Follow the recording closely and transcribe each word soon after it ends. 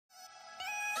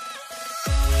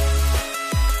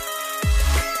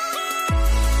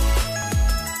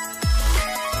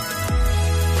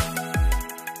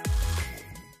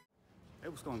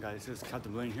going, guys? This is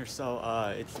Captain Blaine here. So,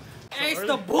 Hey, it's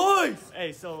the boys!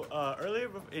 Hey, so, earlier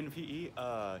in PE,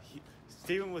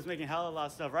 Steven was making hella lot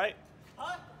of stuff, right?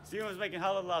 Huh? Steven was making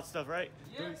hella lot of stuff, right?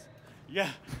 Yeah. Yeah,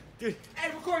 dude.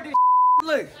 Hey, record this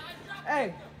look.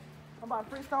 Hey, I'm about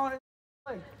to freestyle this.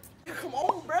 Look. Come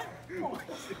on, bro. Come on.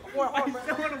 I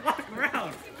still want to walk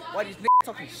around. Why these niggas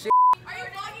talking shit? Are you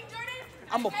vlogging, Jordan?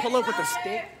 I'm gonna pull up with a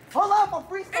stick. Hold up, I'm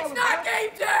freestyling. It's not bro. game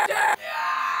day! Yeah!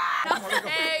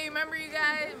 Hey, remember you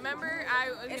guys? Remember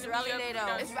it's rally day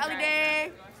though. It's rally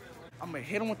day. I'm gonna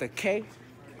hit him with a K.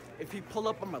 If he pull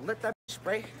up, I'm gonna let that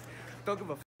spray. Don't give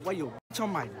a f why you bitch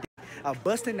on my dick. I'm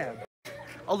busting that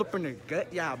all up in the gut.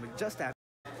 Yeah, I'm just that.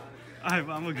 Alright, I'm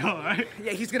gonna go, alright?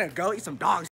 Yeah, he's gonna go eat some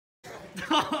dogs.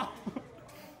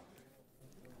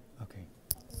 Okay,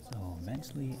 so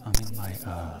mentally, I'm in my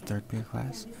third period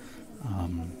class.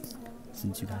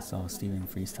 Since you guys saw Steven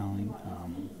freestyling,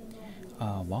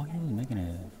 while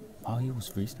he was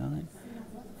freestyling,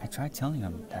 I tried telling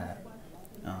him that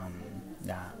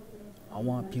that I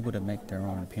want people to make their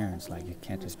own appearance. Like, it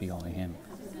can't just be only him.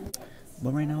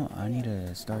 But right now, I need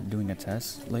to start doing a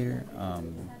test later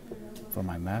for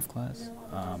my math class.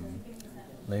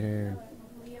 Later,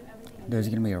 there's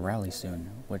gonna be a rally soon,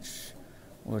 which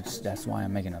that's why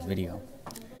I'm making a video.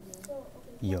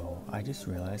 Yo, I just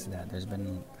realized that there's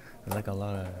like a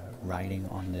lot of writing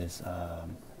on this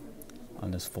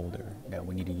folder that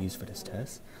we need to use for this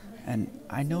test, and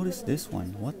I noticed this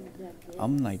one. What?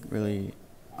 I'm like really,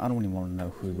 I don't even want to know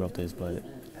who wrote this, but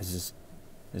it's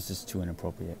just too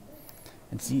inappropriate.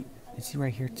 And see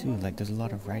right here too. Like, there's a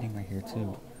lot of writing right here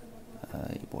too.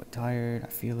 Your boy tired. I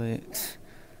feel it.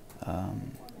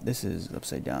 This is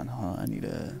upside down, huh? I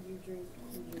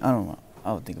don't know.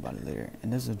 I'll think about it later.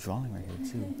 And there's a drawing right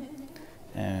here too.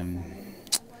 And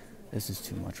this is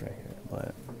too much right here.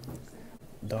 But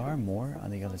there are more on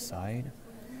the other side.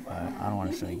 I don't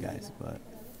want to show you guys, but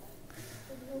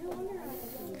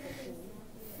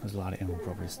there's a lot of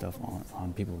inappropriate stuff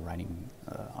on people writing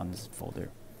on this folder.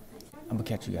 I'm gonna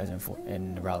catch you guys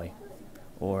in the rally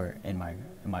or in my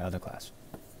other class.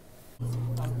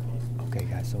 Okay,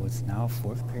 guys. So it's now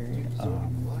fourth period.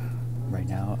 Right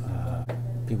now,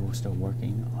 people are still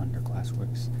working on their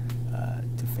classworks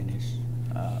to finish.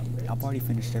 I've already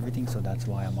finished everything, so that's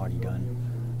why I'm already done.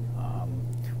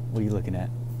 What are you looking at?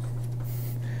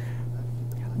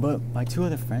 But my two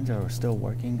other friends are still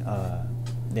working.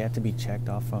 They have to be checked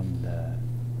off from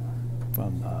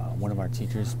one of our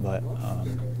teachers. But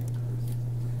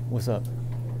what's up?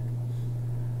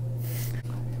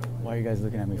 Why are you guys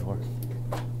looking at me for?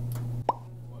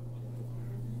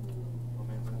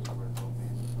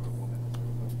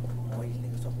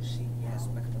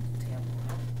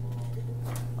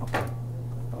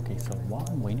 Okay, so while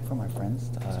I'm waiting for my friends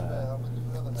to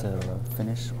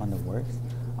finish on the works,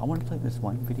 I want to play this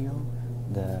one video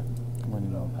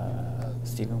when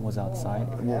Steven was outside.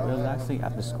 Well, it was actually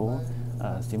after school.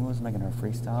 Steven was making a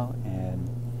freestyle, and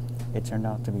it turned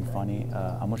out to be funny.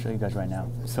 I'm going to show you guys right now.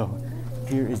 So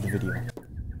here is the video.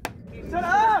 Shut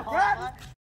up,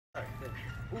 bro!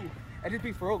 Ooh, I just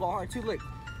be for real, go hard too. Look,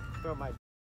 throw my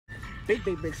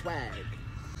big swag.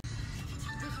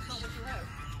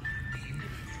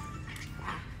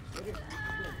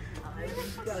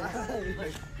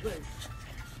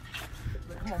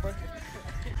 Come on, bro.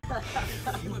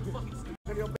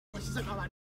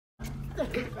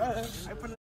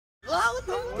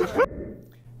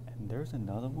 And there's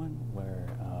another one where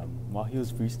while he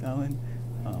was freestyling,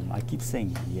 I keep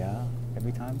saying yeah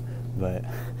every time, but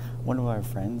one of our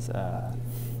friends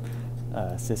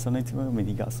said something to him and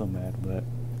he got so mad.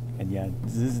 And yeah,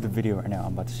 this is the video right now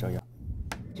I'm about to show you.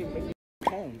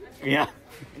 Home. Yeah.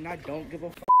 And I don't give a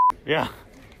f. Yeah.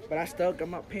 But I still got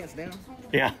my pants down.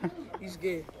 Yeah. He's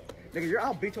scared. Nigga, you're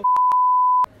out, bitch.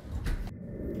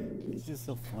 It's just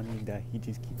so funny that he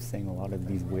just keeps saying a lot of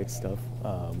these weird stuff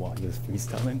while he was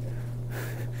freestyling.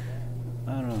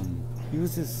 I don't know. He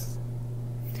was just,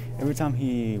 every time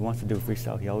he wants to do a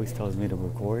freestyle, he always tells me to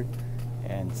record.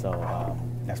 And so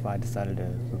that's why I decided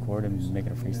to record him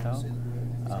making a freestyle.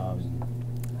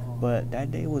 But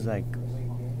that day was like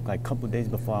a couple days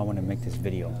before I wanted to make this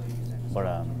video.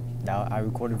 But now I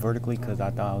recorded vertically because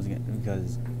I thought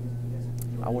because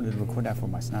I wanted to record that for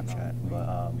my Snapchat.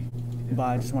 But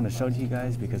I just want to show it to you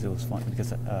guys because it was fun.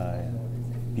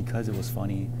 Because it was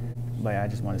funny. But I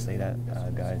just want to say that,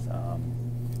 guys.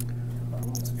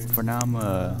 For now,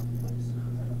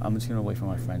 I'm just gonna wait for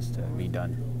my friends to be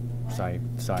done. Sorry,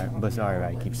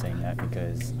 I keep saying that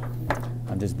because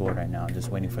I'm just bored right now. I'm just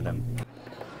waiting for them.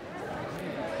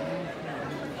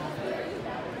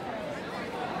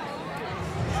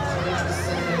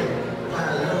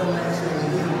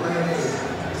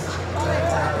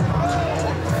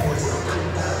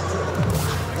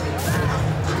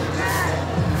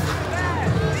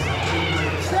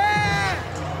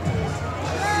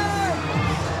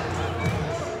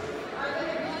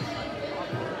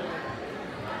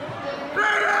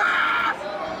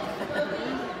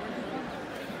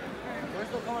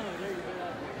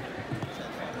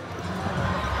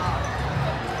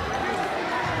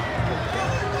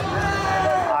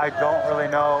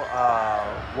 know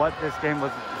what this game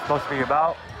was supposed to be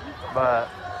about. But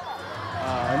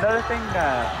another thing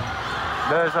that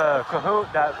there's a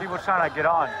Kahoot that people's trying to get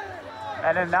on,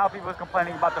 and then now people's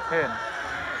complaining about the pin.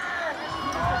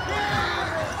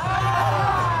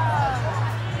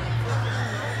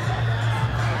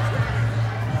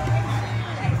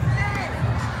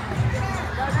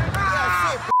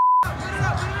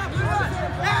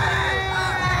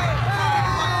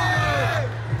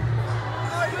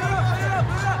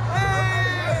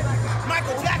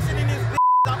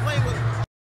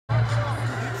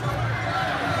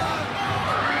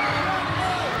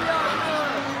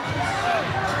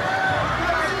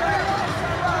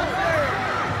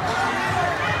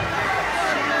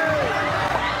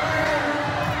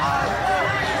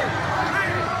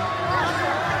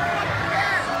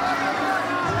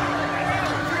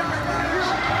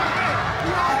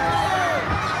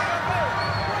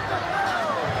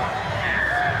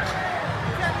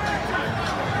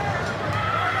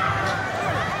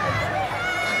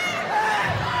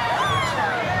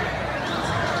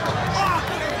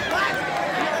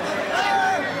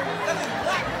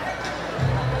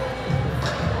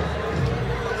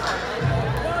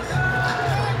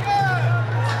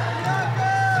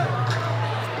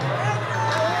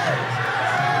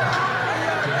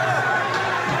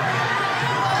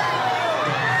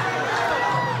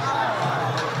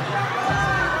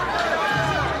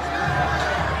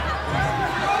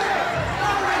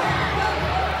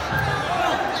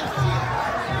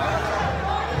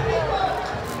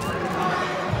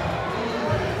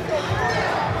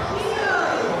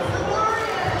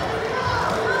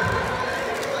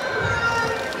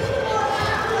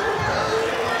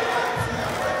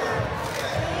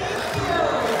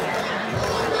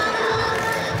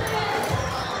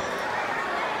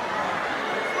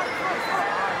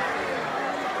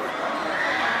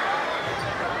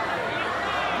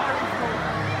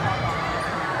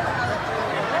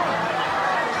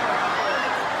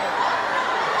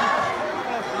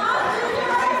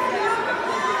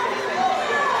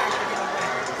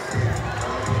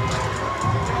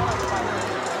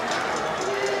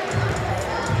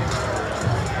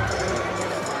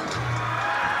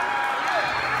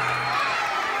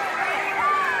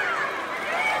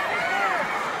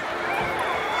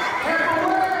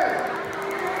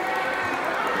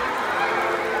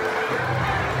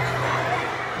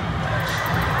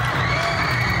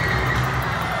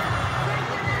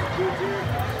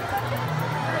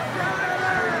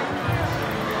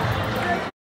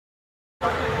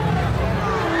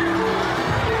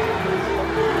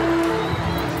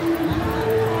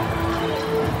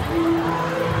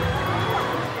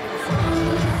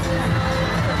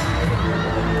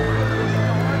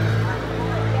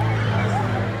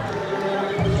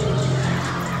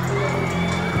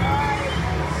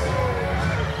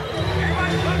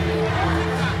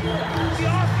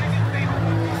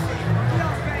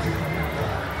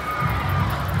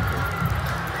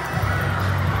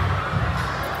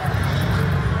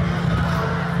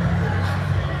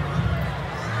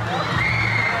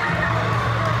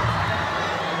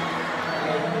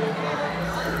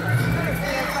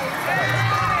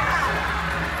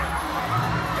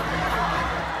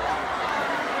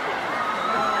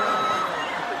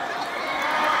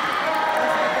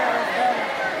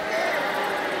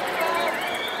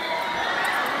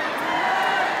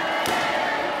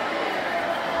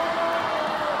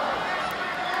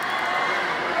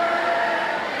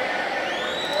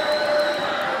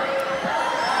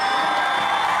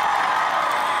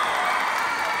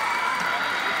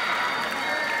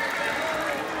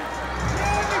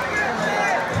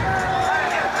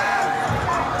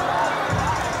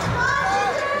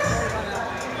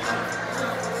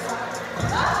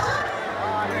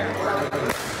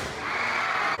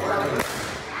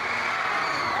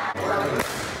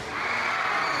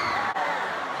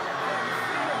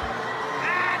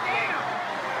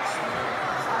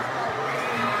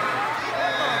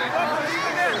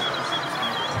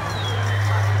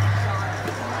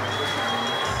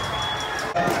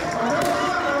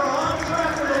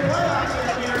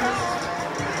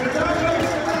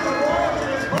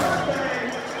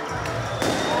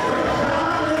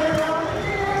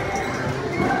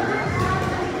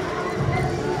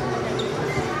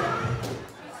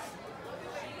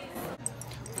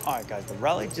 Alright guys, the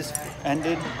rally just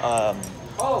ended.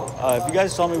 If you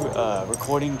guys saw me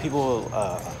recording people,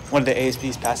 one of the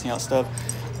ASPs passing out stuff,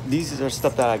 these are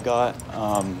stuff that I got.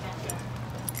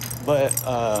 But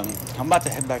I'm about to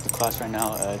head back to class right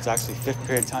now. It's actually 5th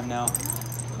period time now.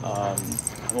 I'm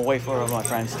gonna wait for my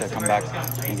friends to come back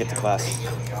and get to class.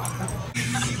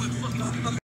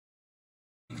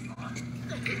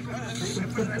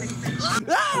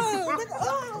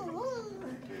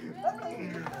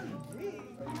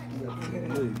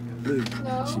 Look,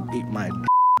 she ate my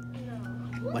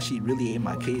but she really ate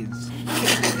my kids.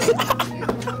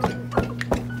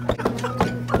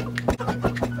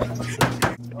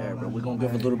 Yeah, bro, we're gonna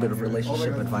give a little bit of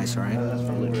relationship advice, alright?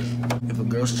 If a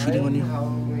girl's cheating on you,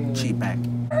 cheat back.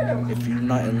 If you're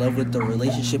not in love with the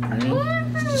relationship you're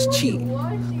in, just cheat.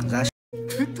 Cause that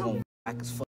shit going back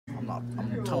as fuck.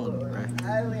 I'm telling you, bro.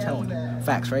 I'm telling you.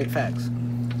 Facts, right? Facts.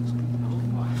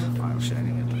 Oh shit, I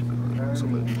didn't get it.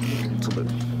 Salute.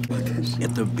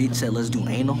 If the bitch said let's do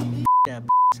anal, that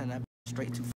send that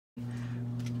straight to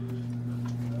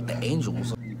the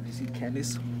angels. You see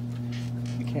Candice?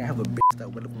 You can't have a bitch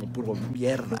that would have put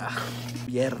mierda.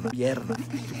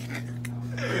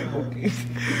 Okay.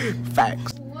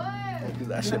 Facts. What?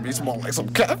 That shit be small like some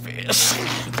catfish.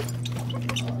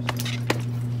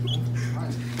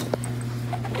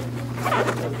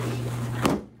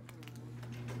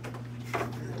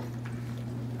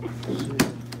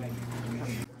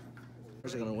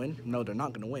 Are gonna win? No, they're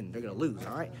not gonna win. They're gonna lose,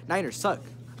 alright? Niners suck.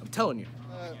 I'm telling you.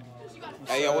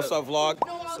 Hey, yo, what's up, vlog?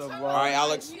 What's up, vlog? All right,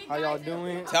 Alex. How y'all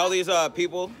doing? Tell these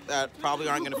people that probably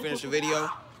aren't gonna finish the video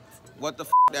what the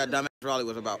that dumbass rally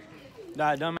was about.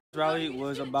 That dumbass rally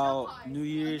was about New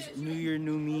Year's, New Year,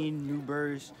 new me, new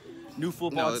burst, new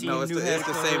football team, no, it's new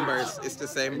the same verse. It's the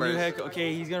same verse.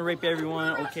 Okay, he's gonna rape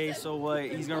everyone. Okay, so what?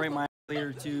 He's gonna rape my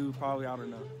later too. Probably, I don't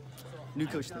know. New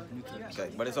coach thing. New coach.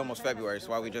 Okay, but it's almost February,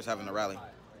 so why are we just having a rally?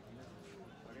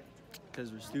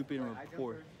 Because we're stupid and we're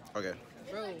poor. Okay.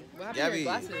 Bro, what happened Gabby, to your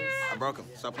glasses? I broke them.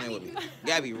 Stop playing with me.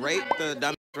 Gabby, rate the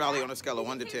dumbass rally on a scale of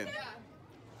 1 to 10.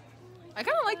 I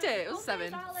kind of liked it. It was a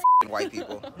 7. White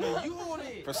people.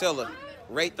 Priscilla,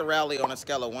 rate the rally on a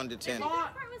scale of 1 to 10.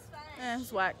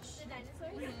 It's whack.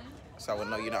 So I would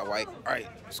know you're not white. All right,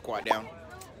 squat down.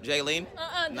 Jaylene?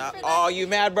 Nah. Oh, you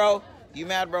mad, bro? You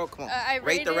mad, bro? Come on.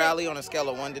 Rate the rally on a scale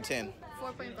of 1 to 10.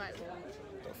 4.5.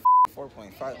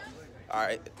 4.5. All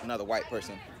right, another white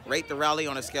person. Rate the rally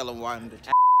on a scale of 1 to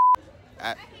 10.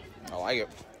 I like it.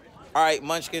 All right,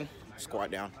 Munchkin,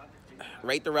 squat down.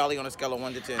 Rate the rally on a scale of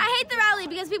 1 to 10. I hate the rally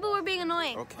because people were being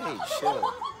annoying. Okay,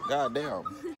 chill.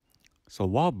 Goddamn. So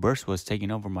while Burst was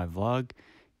taking over my vlog,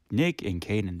 Nick and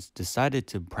Cadence decided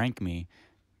to prank me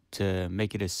to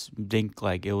make it think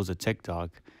like it was a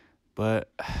TikTok, but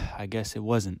I guess it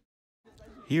wasn't.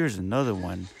 Here's another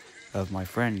one of my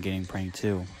friend getting pranked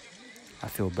too. I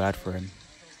feel bad for him.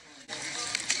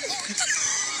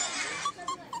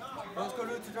 Let's go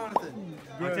do it to Jonathan.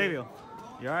 Octavio,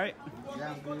 you alright? Yeah,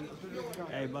 I'm good.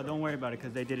 Hey, but don't worry about it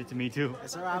because they did it to me too.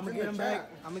 It's alright, I'm gonna get him back.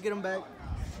 I'm gonna get him back.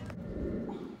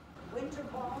 Winter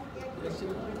ball.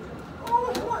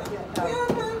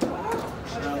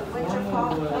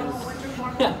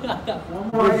 One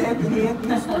more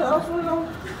Anthony stuff.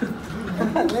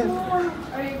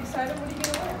 Are you excited? What are you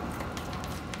gonna wear?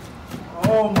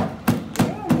 Oh my.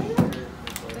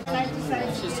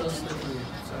 She's so slippery.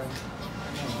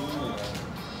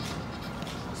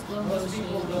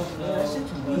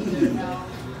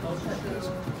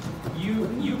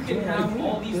 You can have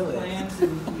all these plans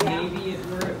and maybe it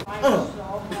works.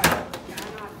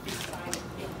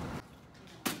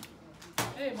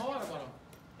 Hey, my water bottle.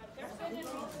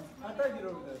 I tried to get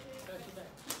over there.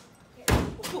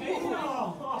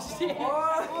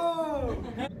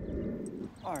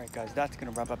 Alright guys, that's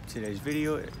gonna wrap up today's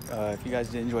video. If you guys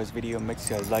did enjoy this video, make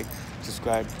sure you guys like,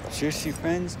 subscribe, share to your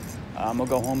friends. I'm gonna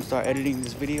go home and start editing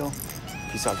this video.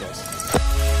 Peace out guys.